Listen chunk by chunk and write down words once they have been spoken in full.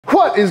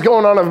What is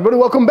going on, everybody?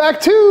 Welcome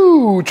back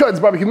to Chuds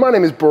BBQ. My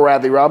name is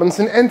Bradley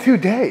Robinson, and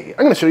today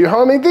I'm going to show you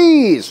how I make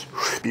these.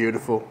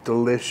 Beautiful,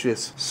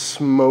 delicious,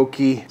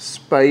 smoky,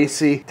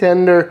 spicy,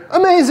 tender,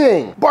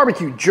 amazing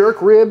barbecue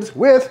jerk ribs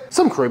with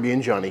some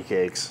Caribbean Johnny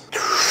cakes.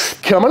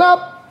 Coming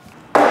up.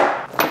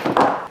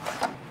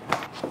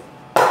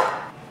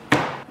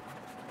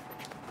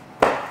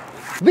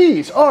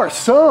 These are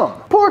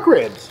some pork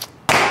ribs.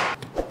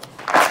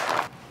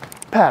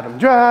 Pat them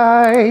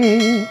dry.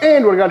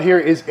 And what I got here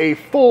is a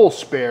full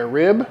spare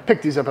rib.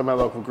 Picked these up at my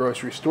local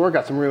grocery store.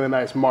 Got some really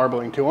nice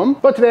marbling to them.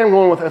 But today I'm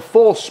going with a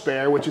full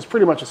spare, which is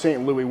pretty much a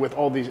St. Louis with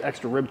all these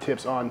extra rib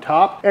tips on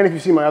top. And if you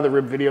see my other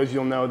rib videos,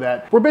 you'll know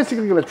that we're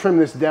basically gonna trim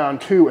this down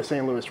to a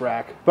St. Louis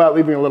rack, but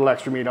leaving a little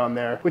extra meat on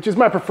there, which is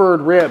my preferred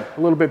rib. A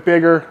little bit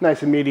bigger,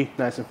 nice and meaty,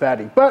 nice and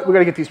fatty. But we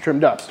gotta get these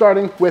trimmed up.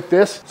 Starting with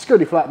this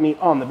skirty flat meat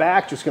on the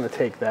back. Just gonna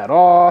take that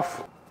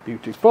off.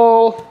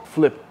 Beautiful.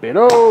 Flip it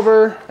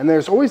over, and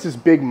there's always this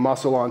big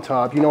muscle on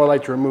top. You know I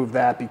like to remove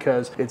that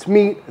because it's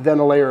meat, then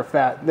a layer of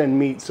fat, then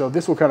meat, so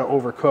this will kind of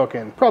overcook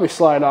and probably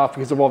slide off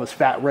because of all this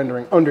fat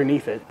rendering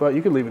underneath it, but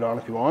you can leave it on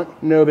if you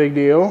want. No big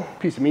deal.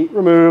 Piece of meat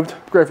removed.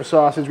 Great for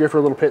sausage, great for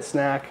a little pit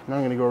snack. Now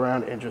I'm gonna go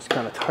around and just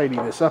kind of tidy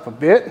this up a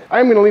bit.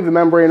 I'm gonna leave the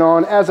membrane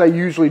on as I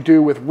usually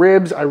do with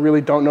ribs. I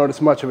really don't notice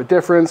much of a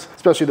difference,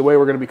 especially the way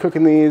we're gonna be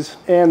cooking these.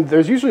 And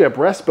there's usually a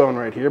breastbone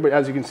right here, but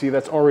as you can see,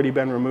 that's already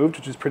been removed,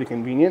 which is pretty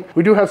convenient.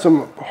 We do have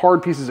some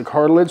hard pieces of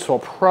cartilage, so I'll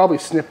probably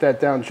snip that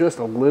down just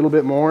a little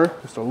bit more.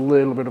 Just a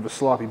little bit of a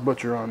sloppy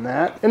butcher on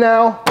that. And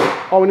now,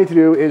 all we need to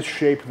do is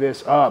shape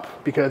this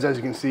up because as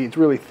you can see, it's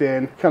really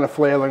thin, kind of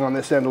flailing on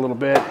this end a little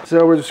bit.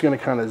 So we're just gonna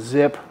kind of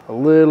zip a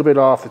little bit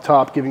off the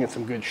top, giving it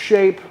some good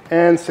shape.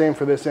 And same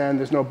for this end,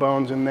 there's no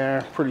bones in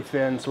there, pretty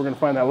thin. So we're gonna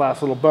find that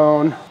last little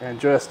bone and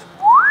just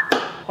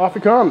off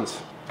it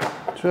comes.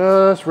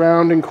 Just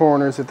rounding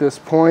corners at this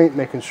point,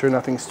 making sure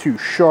nothing's too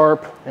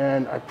sharp.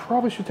 And I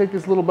probably should take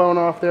this little bone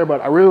off there,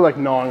 but I really like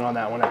gnawing on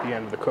that one at the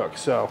end of the cook.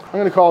 So I'm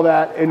gonna call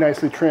that a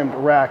nicely trimmed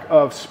rack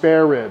of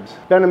spare ribs.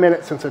 Been a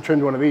minute since I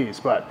trimmed one of these,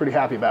 but pretty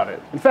happy about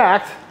it. In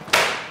fact,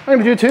 I'm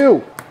gonna do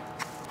two.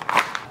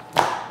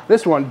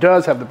 This one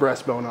does have the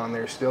breastbone on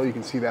there still. You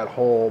can see that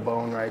whole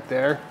bone right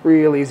there.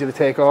 Real easy to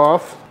take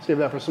off. Save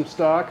that for some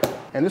stock.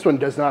 And this one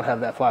does not have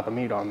that flap of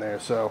meat on there,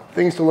 so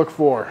things to look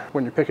for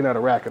when you're picking out a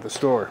rack at the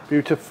store.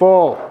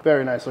 Beautiful.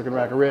 Very nice looking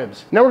rack of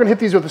ribs. Now we're gonna hit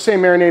these with the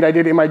same marinade I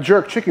did in my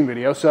jerk chicken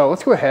video, so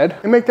let's go ahead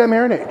and make that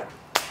marinade.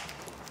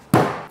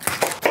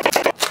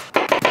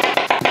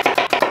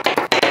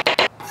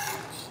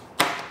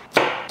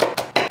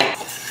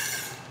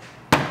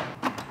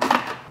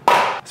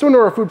 So into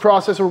our food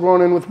processor, we're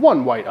going in with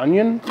 1 white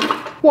onion,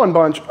 1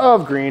 bunch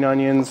of green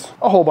onions,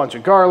 a whole bunch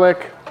of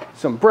garlic,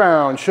 some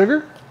brown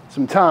sugar,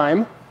 some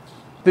thyme,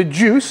 the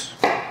juice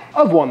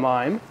of 1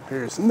 lime.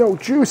 There's no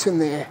juice in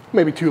there.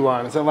 Maybe 2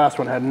 limes. That last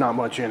one had not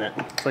much in it.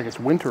 It's like it's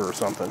winter or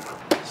something.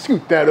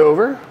 Scoot that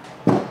over.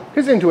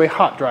 Here's into a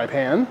hot, dry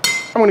pan.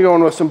 I'm gonna go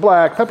in with some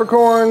black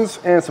peppercorns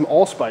and some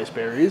allspice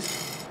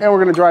berries. And we're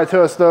gonna dry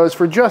toast those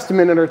for just a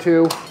minute or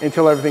two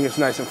until everything is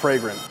nice and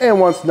fragrant. And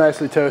once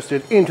nicely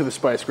toasted, into the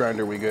spice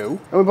grinder we go,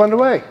 and we blend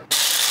away.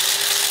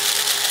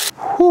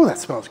 Whew, that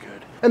smells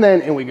good. And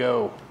then in we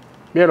go.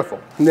 Beautiful.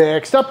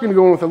 Next up, I'm gonna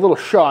go in with a little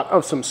shot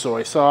of some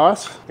soy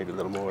sauce, maybe a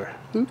little more,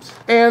 oops,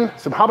 and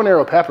some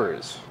habanero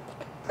peppers.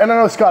 And I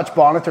know Scotch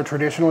bonnets are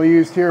traditionally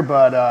used here,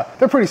 but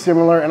they're pretty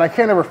similar, and I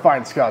can't ever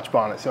find Scotch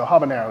bonnet, so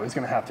habanero is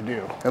gonna have to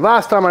do. And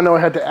last time I know I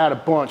had to add a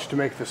bunch to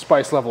make the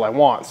spice level I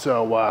want,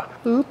 so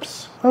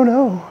oops, oh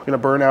no. I'm gonna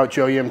burn out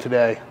Joe Yim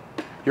today.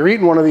 You're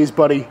eating one of these,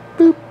 buddy.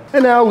 Boop.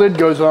 And now lid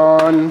goes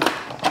on, and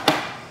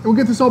we'll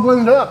get this all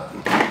blended up.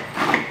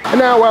 And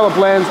now while it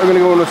blends, I'm gonna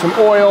go in with some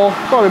oil,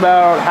 probably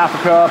about half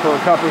a cup or a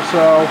cup or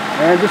so,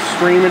 and just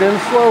stream it in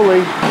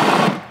slowly.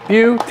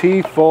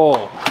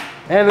 Beautiful.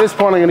 And at this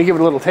point, I'm gonna give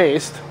it a little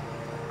taste.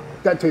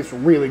 That tastes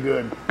really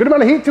good. Good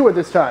amount of heat to it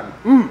this time.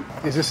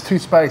 Is this too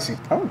spicy?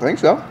 I don't think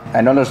so. I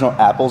know there's no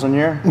apples in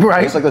here.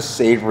 Right. It's like a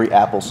savory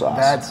applesauce.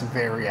 That's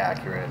very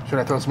accurate. Should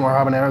I throw some more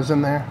habaneros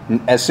in there?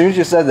 As soon as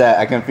you said that,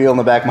 I can feel in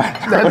the back of my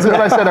throat. That's what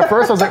I said at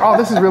first. I was like, oh,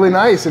 this is really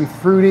nice and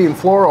fruity and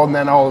floral. And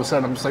then all of a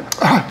sudden, I'm just like,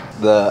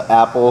 The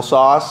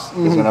applesauce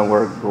is gonna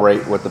work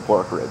great with the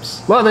pork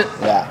ribs. Love it.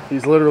 Yeah.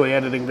 He's literally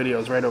editing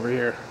videos right over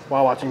here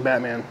while watching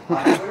Batman.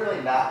 I'm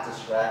literally not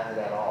distracted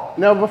at all.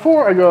 Now,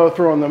 before I go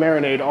throwing the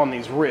marinade on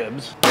these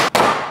ribs,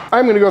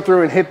 I'm gonna go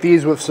through and hit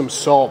these with some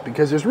salt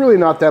because there's really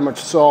not that much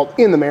salt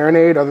in the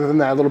marinade other than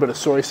that little bit of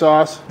soy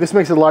sauce. This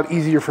makes it a lot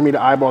easier for me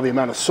to eyeball the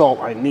amount of salt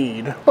I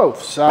need.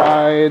 Both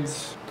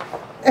sides.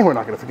 And we're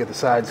not gonna forget the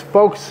sides,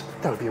 folks.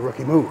 That would be a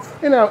rookie move.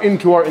 And now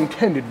into our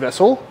intended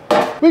vessel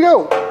we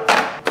go.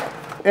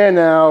 And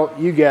now,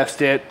 you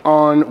guessed it,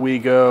 on we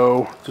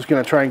go. Just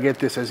gonna try and get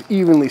this as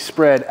evenly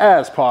spread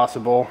as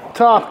possible.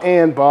 Top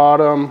and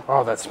bottom.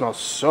 Oh, that smells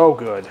so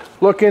good.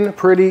 Looking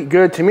pretty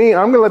good to me.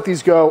 I'm gonna let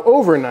these go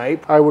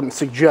overnight. I wouldn't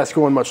suggest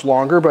going much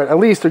longer, but at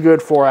least a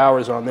good 4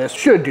 hours on this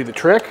should do the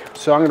trick.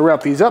 So I'm gonna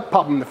wrap these up,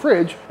 pop them in the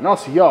fridge, and I'll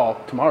see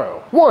y'all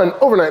tomorrow. 1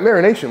 overnight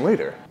marination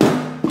later.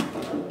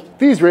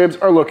 These ribs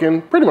are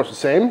looking pretty much the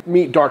same.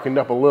 Meat darkened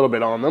up a little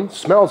bit on them.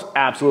 Smells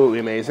absolutely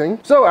amazing.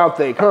 So out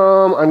they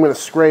come. I'm gonna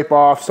scrape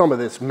off some of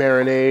this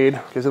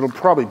marinade because it'll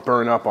probably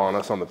burn up on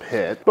us on the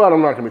pit, but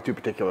I'm not gonna be too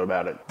particular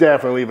about it.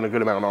 Definitely leaving a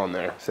good amount on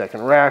there.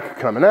 Second rack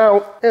coming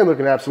out and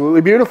looking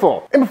absolutely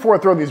beautiful. And before I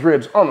throw these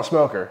ribs on the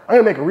smoker, I'm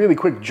gonna make a really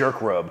quick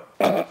jerk rub.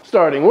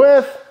 Starting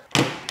with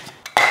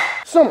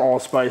some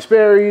allspice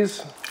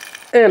berries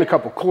and a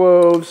couple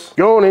cloves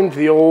going into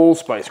the old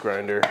spice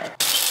grinder.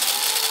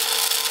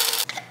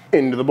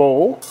 Into the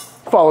bowl,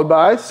 followed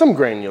by some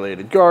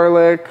granulated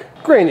garlic,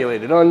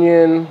 granulated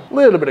onion, a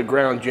little bit of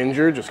ground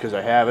ginger just because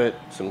I have it,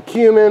 some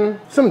cumin,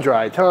 some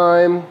dry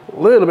thyme, a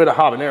little bit of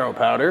habanero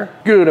powder,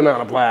 good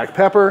amount of black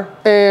pepper,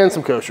 and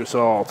some kosher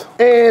salt.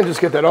 And just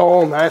get that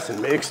all nice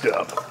and mixed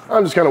up.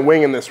 I'm just kind of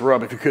winging this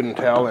rub if you couldn't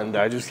tell, and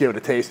I just give it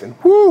a taste, and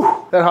whoo,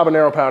 that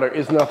habanero powder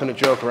is nothing to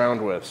joke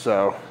around with.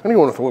 So I'm gonna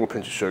go in with a little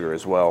pinch of sugar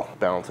as well,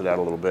 balance it out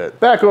a little bit.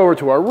 Back over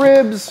to our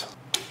ribs.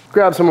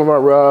 Grab some of our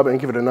rub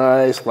and give it a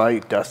nice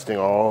light dusting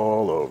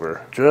all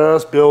over.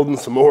 Just building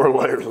some more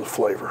layers of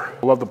flavor.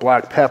 I love the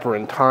black pepper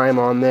and thyme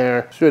on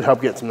there. Should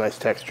help get some nice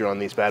texture on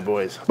these bad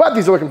boys. But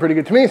these are looking pretty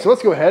good to me, so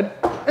let's go ahead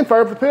and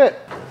fire up the pit.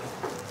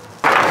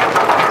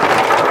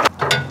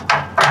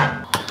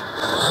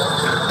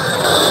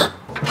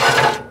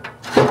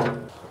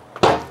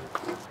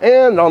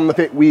 And on the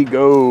pit we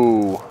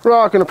go.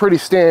 Rocking a pretty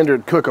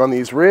standard cook on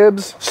these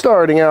ribs.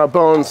 Starting out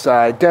bone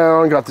side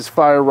down. Got this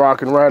fire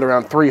rocking right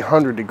around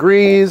 300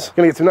 degrees.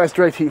 Gonna get some nice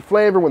direct heat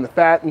flavor when the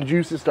fat and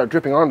juices start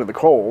dripping onto the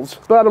coals.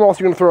 But I'm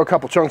also gonna throw a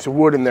couple chunks of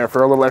wood in there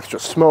for a little extra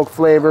smoke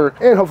flavor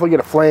and hopefully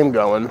get a flame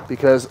going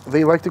because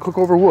they like to cook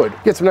over wood.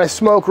 Get some nice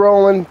smoke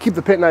rolling, keep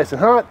the pit nice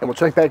and hot, and we'll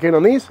check back in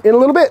on these in a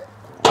little bit.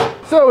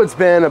 So it's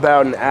been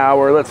about an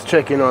hour. Let's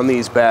check in on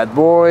these bad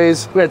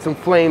boys. We had some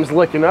flames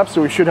licking up,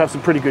 so we should have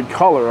some pretty good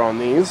color on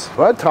these.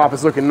 But top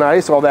is looking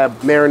nice. All that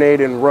marinade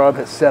and rub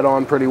has set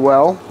on pretty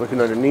well. Looking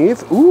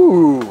underneath,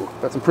 ooh,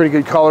 got some pretty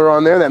good color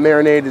on there. That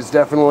marinade is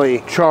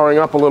definitely charring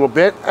up a little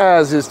bit,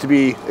 as is to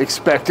be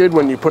expected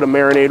when you put a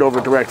marinade over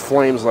direct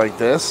flames like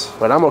this.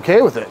 But I'm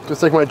okay with it.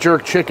 Just like my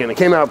jerk chicken. It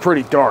came out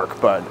pretty dark,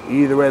 but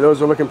either way,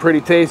 those are looking pretty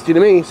tasty to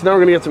me. So now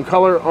we're gonna get some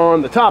color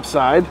on the top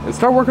side and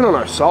start working on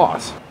our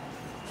sauce.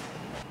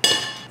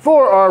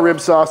 For our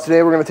rib sauce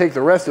today, we're gonna take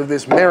the rest of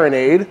this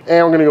marinade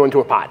and we're gonna go into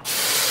a pot.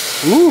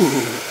 Ooh.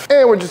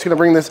 And we're just gonna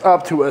bring this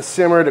up to a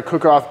simmer to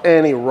cook off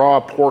any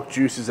raw pork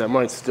juices that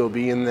might still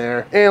be in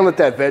there and let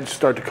that veg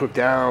start to cook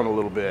down a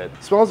little bit.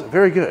 It smells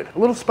very good, a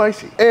little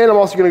spicy. And I'm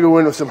also gonna go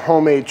in with some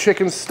homemade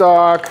chicken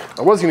stock.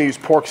 I was gonna use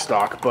pork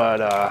stock,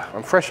 but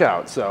I'm fresh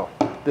out, so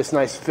this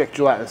nice thick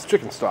gelatinous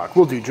chicken stock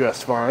will do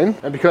just fine.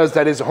 And because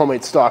that is a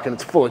homemade stock and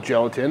it's full of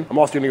gelatin, I'm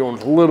also gonna go in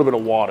with a little bit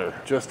of water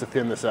just to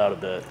thin this out a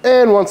bit.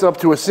 And once up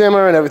to a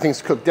simmer and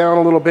everything's cooked down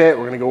a little bit,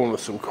 we're gonna go in with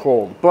some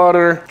cold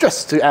butter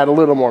just to add a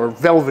little more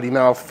velvety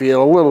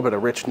mouthfeel, a little bit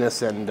of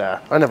richness, and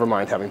I never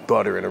mind having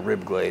butter in a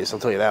rib glaze, I'll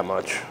tell you that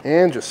much.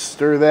 And just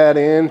stir that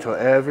in until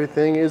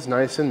everything is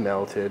nice and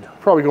melted.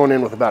 Probably going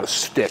in with about a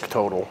stick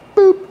total.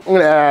 Boop. I'm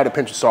gonna add a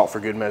pinch of salt for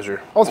good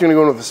measure. Also gonna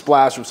go in with a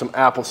splash of some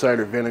apple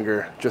cider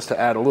vinegar just to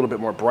add a little bit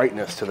more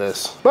brightness to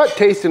this. But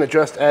taste and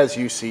adjust as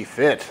you see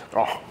fit.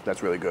 Oh,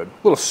 that's really good.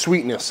 A little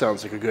sweetness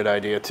sounds like a good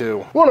idea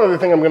too. One other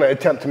thing I'm gonna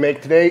attempt to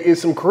make today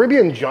is some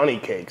Caribbean Johnny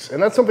cakes.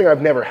 And that's something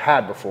I've never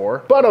had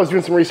before. But I was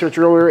doing some research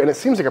earlier and it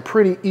seems like a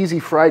pretty easy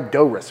fried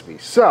dough recipe.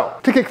 So,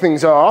 to kick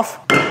things off,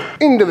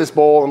 into this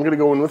bowl, I'm gonna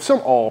go in with some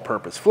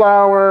all-purpose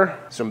flour,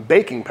 some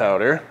baking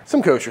powder,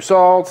 some kosher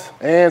salt,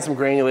 and some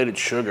granulated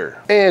sugar.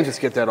 And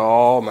just get that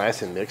all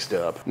nice and mixed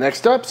up.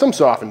 Next up, some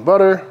softened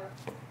butter.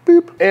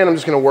 Boop. And I'm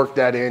just gonna work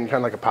that in kind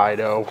of like a pie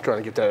dough, trying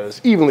to get that as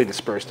evenly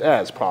dispersed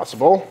as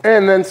possible.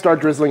 And then start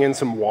drizzling in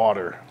some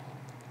water.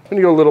 I'm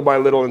gonna go little by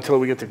little until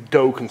we get the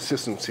dough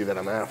consistency that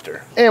I'm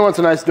after. And once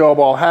a nice dough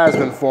ball has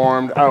been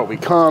formed, out we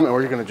come, and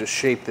we're gonna just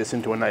shape this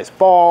into a nice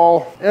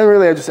ball. And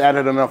really, I just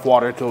added enough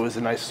water until it was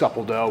a nice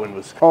supple dough and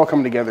was all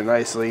coming together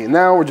nicely. And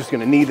now we're just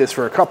gonna knead this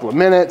for a couple of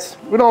minutes.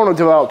 We don't wanna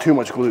develop too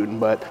much gluten,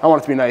 but I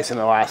want it to be nice and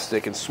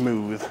elastic and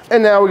smooth.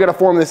 And now we gotta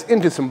form this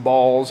into some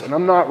balls, and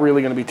I'm not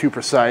really gonna be too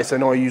precise. I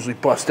know I usually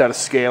bust out a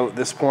scale at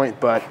this point,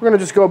 but we're gonna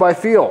just go by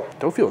feel.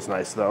 Dough feels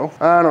nice though.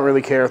 I don't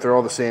really care if they're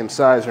all the same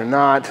size or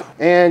not.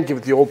 And give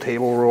it the old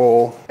table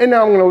roll. And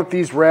now I'm gonna let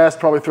these rest,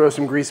 probably throw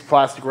some greased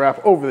plastic wrap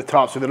over the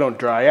top so they don't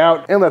dry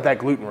out, and let that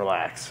gluten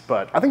relax.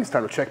 But I think it's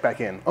time to check back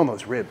in on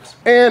those ribs.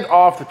 And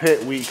off the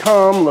pit we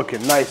come,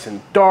 looking nice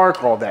and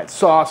dark, all that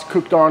sauce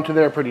cooked onto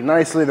there pretty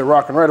nicely. They're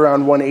rocking right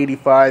around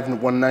 185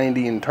 and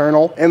 190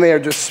 internal, and they are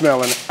just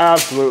smelling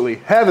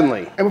absolutely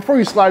heavenly. And before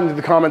you slide into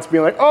the comments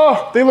being like,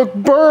 oh, they look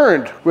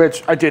burned,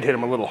 which I did hit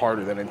them a little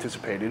harder than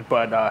anticipated,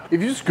 but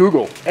if you just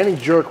Google any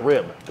jerk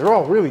rib, they're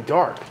all really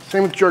dark.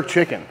 Same with jerk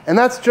chicken. And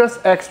that's just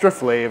extra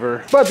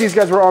flavor. But these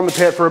guys were on the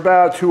pit for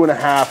about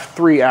 2.5,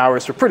 3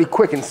 hours, so pretty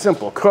quick and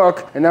simple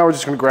cook. And now we're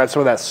just gonna grab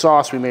some of that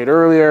sauce we made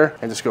earlier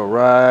and just go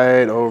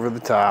right over the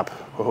top.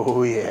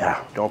 Oh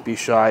yeah, don't be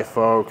shy,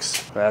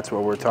 folks. That's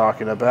what we're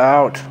talking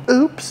about.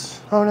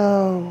 Oops, oh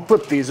no.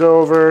 Flip these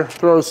over,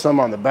 throw some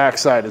on the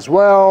backside as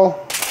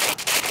well.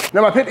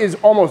 Now my pit is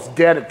almost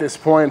dead at this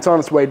point. It's on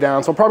its way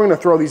down, so I'm probably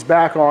gonna throw these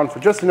back on for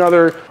just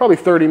another probably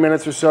 30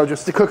 minutes or so,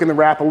 just to cook in the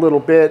wrap a little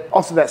bit.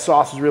 Also, that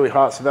sauce is really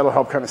hot, so that'll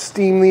help kind of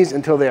steam these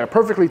until they are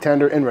perfectly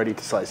tender and ready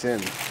to slice in.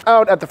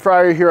 Out at the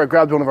fryer here, I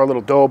grabbed one of our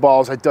little dough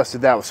balls. I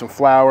dusted that with some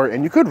flour,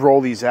 and you could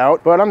roll these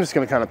out, but I'm just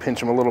gonna kind of pinch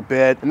them a little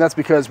bit, and that's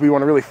because we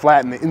wanna really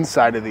flatten the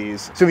inside of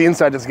these, so the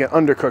inside doesn't get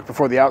undercooked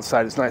before the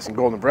outside is nice and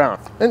golden brown.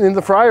 And in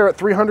the fryer at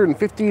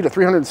 350 to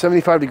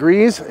 375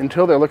 degrees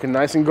until they're looking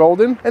nice and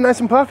golden and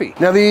nice and puffy.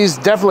 Now these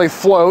definitely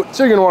float,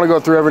 so you're gonna wanna go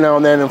through every now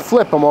and then and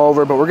flip them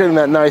over, but we're getting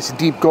that nice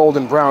deep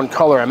golden brown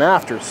color I'm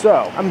after,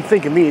 so I'm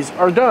thinking these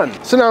are done.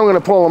 So now I'm gonna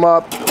pull them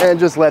up and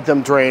just let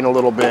them drain a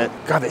little bit.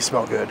 God, they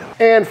smell good.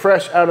 And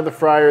fresh out of the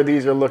fryer,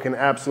 these are looking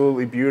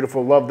absolutely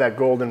beautiful. Love that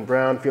golden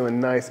brown, feeling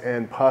nice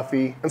and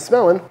puffy and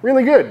smelling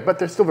really good, but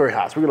they're still very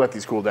hot, so we're gonna let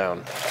these cool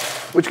down,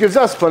 which gives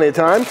us plenty of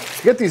time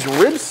to get these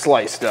ribs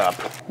sliced up.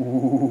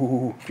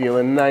 Ooh,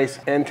 feeling nice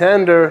and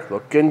tender,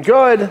 looking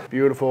good.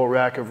 Beautiful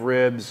rack of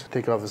ribs.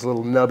 Take off this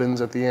little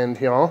nubbins at the end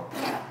here.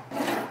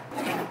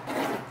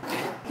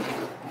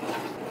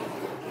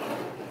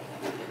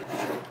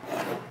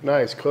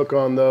 Nice cook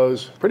on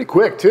those. Pretty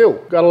quick too.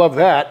 Gotta love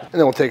that. And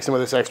then we'll take some of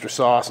this extra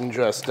sauce and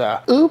just,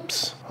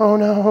 oops, oh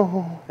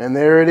no. And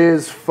there it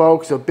is,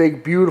 folks, a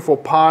big beautiful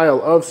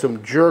pile of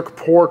some jerk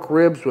pork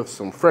ribs with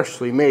some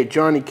freshly made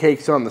Johnny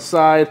cakes on the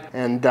side.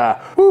 And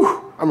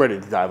whew, I'm ready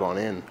to dive on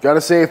in.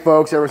 Gotta say,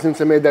 folks, ever since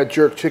I made that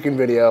jerk chicken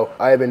video,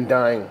 I have been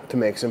dying to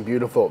make some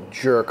beautiful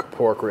jerk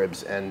pork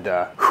ribs, and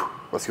whew,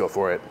 let's go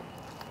for it.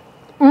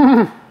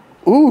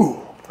 Ooh,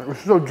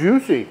 it's so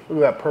juicy.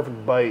 Look at that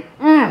perfect bite.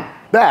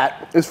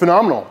 That is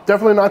phenomenal.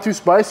 Definitely not too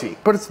spicy,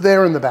 but it's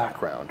there in the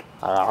background.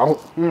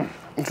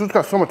 It's just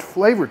got so much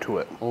flavor to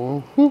it.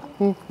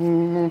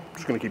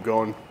 Just gonna keep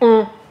going.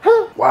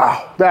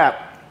 Wow,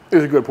 that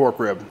is a good pork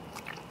rib.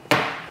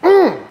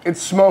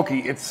 It's smoky,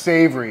 it's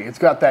savory, it's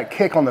got that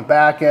kick on the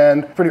back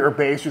end, pretty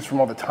herbaceous from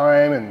all the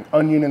thyme and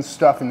onion and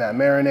stuff in that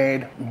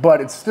marinade,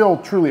 but it's still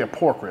truly a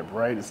pork rib,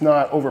 right? It's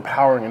not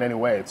overpowering in any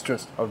way, it's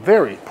just a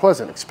very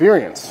pleasant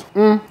experience.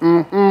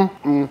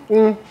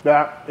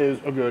 That is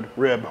a good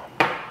rib.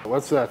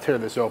 Let's tear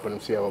this open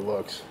and see how it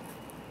looks.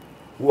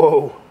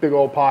 Whoa, big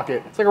old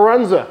pocket. It's like a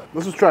runza.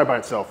 Let's just try it by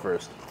itself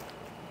first.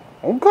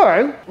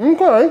 Okay,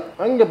 I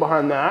can get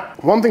behind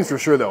that. One thing's for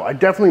sure though, I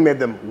definitely made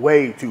them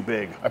way too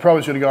big. I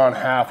probably should have gone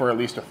half or at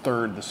least a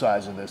third the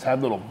size of this.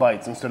 Had little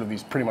bites instead of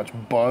these pretty much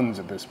buns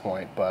at this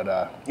point,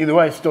 but either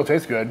way, it still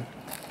tastes good.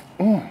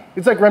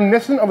 It's like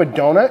reminiscent of a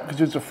donut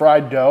because it's a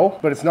fried dough,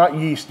 but it's not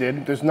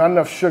yeasted. There's not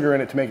enough sugar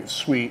in it to make it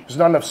sweet. There's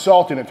not enough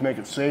salt in it to make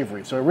it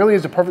savory. So it really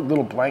is a perfect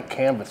little blank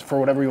canvas for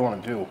whatever you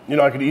want to do. You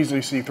know, I could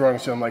easily see throwing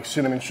some like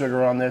cinnamon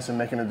sugar on this and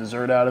making a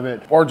dessert out of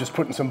it, or just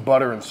putting some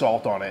butter and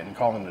salt on it and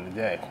calling it a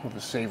day with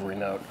a savory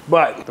note.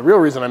 But the real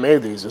reason I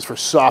made these is for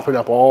sopping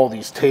up all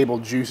these table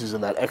juices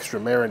and that extra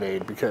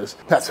marinade, because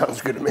that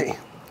sounds good to me.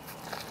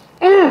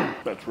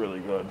 That's really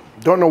good.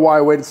 Don't know why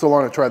I waited so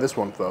long to try this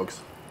one, folks.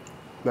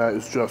 That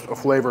is just a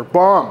flavor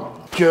bomb.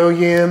 Joe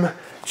Yim,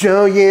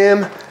 Joe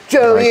Yim,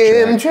 Joe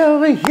Yim,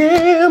 Joe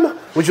Yim.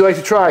 Would you like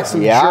to try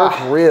some jerk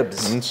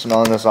ribs? I'm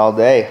smelling this all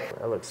day.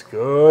 That looks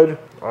good.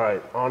 All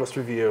right, honest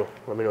review.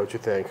 Let me know what you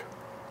think.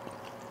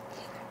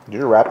 Did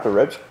you wrap the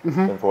ribs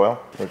in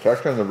foil? The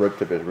texture on the rib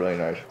tip is really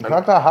nice. It's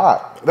not that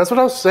hot. That's what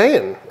I was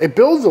saying. It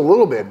builds a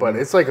little bit, but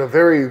it's like a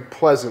very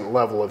pleasant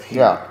level of heat.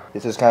 Yeah,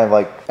 this is kind of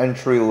like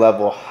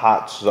entry-level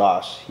hot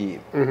sauce heat,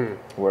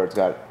 where it's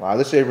got a lot of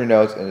the savory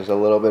notes and there's a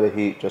little bit of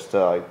heat just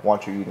to like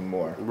want you eating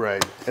more.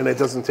 Right, and it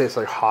doesn't taste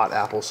like hot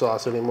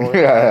applesauce anymore.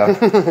 Yeah.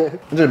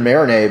 It's a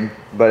marinade,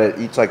 but it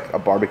eats like a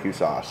barbecue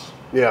sauce.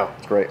 Yeah.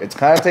 It's great. It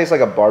kind of tastes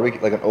like a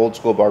barbecue, like an old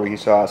school barbecue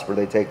sauce where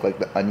they take like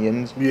the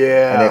onions and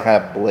they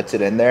kind of blitz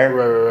it in there.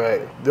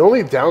 Right. The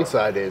only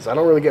downside is I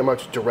don't really get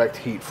much direct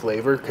heat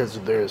flavor because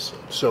there's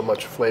so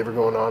much flavor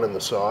going on in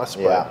the sauce.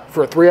 But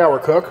for a 3-hour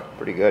cook,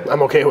 pretty good.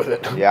 I'm okay with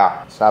it.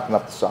 Yeah. Sopping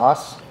up the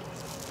sauce.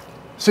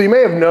 So you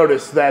may have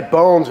noticed that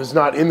Bones is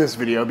not in this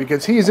video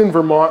because he's in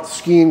Vermont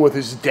skiing with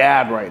his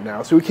dad right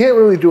now. So we can't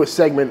really do a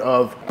segment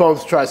of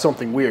Bones tries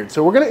something weird.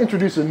 So we're gonna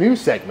introduce a new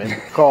segment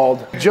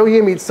called Joe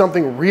Yim eats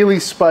something really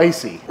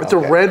spicy. It's a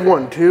red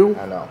one too.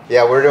 I know.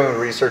 Yeah, we were doing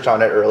research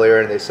on it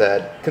earlier and they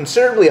said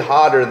considerably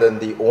hotter than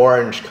the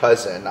orange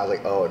cousin. I was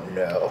like, oh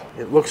no.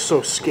 It looks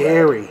so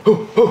scary.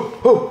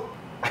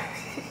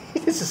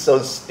 This is so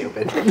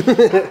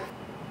stupid.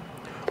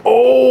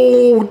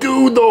 Oh,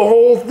 dude, the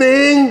whole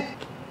thing?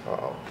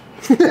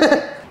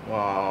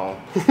 Wow.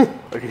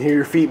 I can hear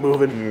your feet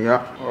moving.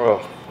 Yeah.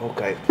 Oh,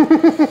 okay.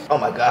 Oh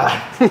my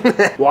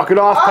God. Walk it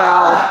off,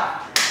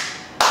 pal.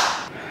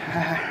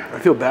 I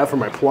feel bad for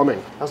my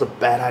plumbing. That was a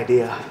bad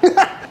idea.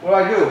 What do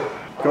I do?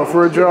 Go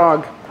for a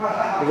jog.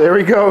 There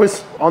he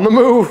goes. On the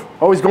move.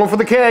 Oh, he's going for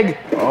the keg.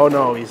 Oh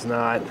no, he's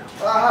not.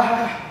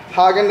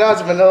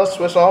 Haagen-Dazs Vanilla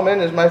Swiss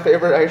Almond is my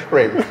favorite ice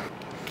cream.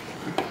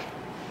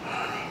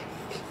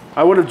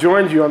 I would have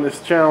joined you on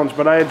this challenge,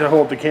 but I had to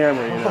hold the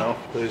camera, you know.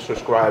 Please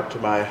subscribe to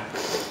my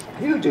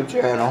YouTube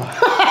channel.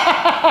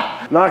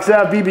 Knocks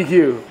out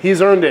BBQ.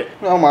 He's earned it.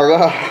 Oh my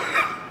God.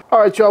 All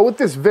right, y'all, with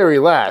this very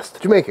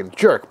last Jamaican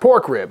jerk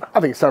pork rib,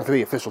 I think it's time for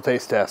the official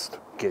taste test.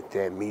 Get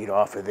that meat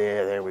off of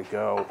there. There we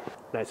go.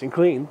 Nice and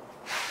clean.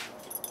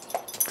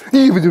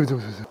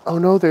 Oh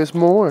no, there's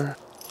more.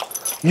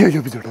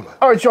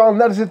 All right, y'all, and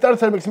that is it. That is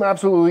how to make some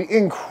absolutely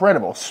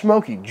incredible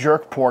smoky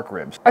jerk pork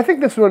ribs. I think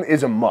this one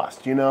is a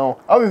must, you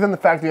know? Other than the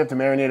fact that you have to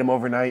marinate them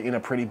overnight in a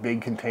pretty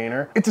big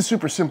container, it's a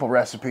super simple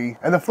recipe,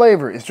 and the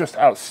flavor is just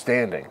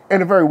outstanding,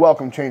 and a very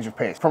welcome change of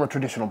pace from a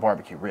traditional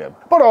barbecue rib.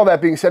 But all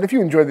that being said, if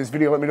you enjoyed this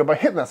video, let me know by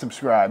hitting that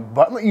subscribe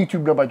button. Let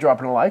YouTube know by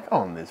dropping a like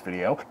on this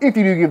video. If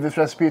you do give this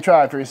recipe a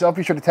try for yourself,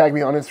 be sure to tag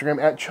me on Instagram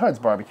at Chuds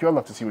BBQ. I'd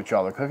love to see what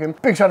y'all are cooking.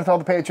 Big shout out to all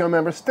the Patreon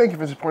members. Thank you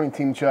for supporting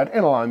Team Chud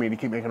and allowing me to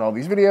keep making all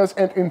these videos,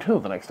 and until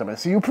the next time I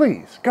see you,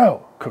 please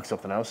go cook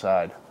something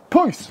outside.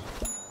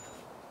 Peace!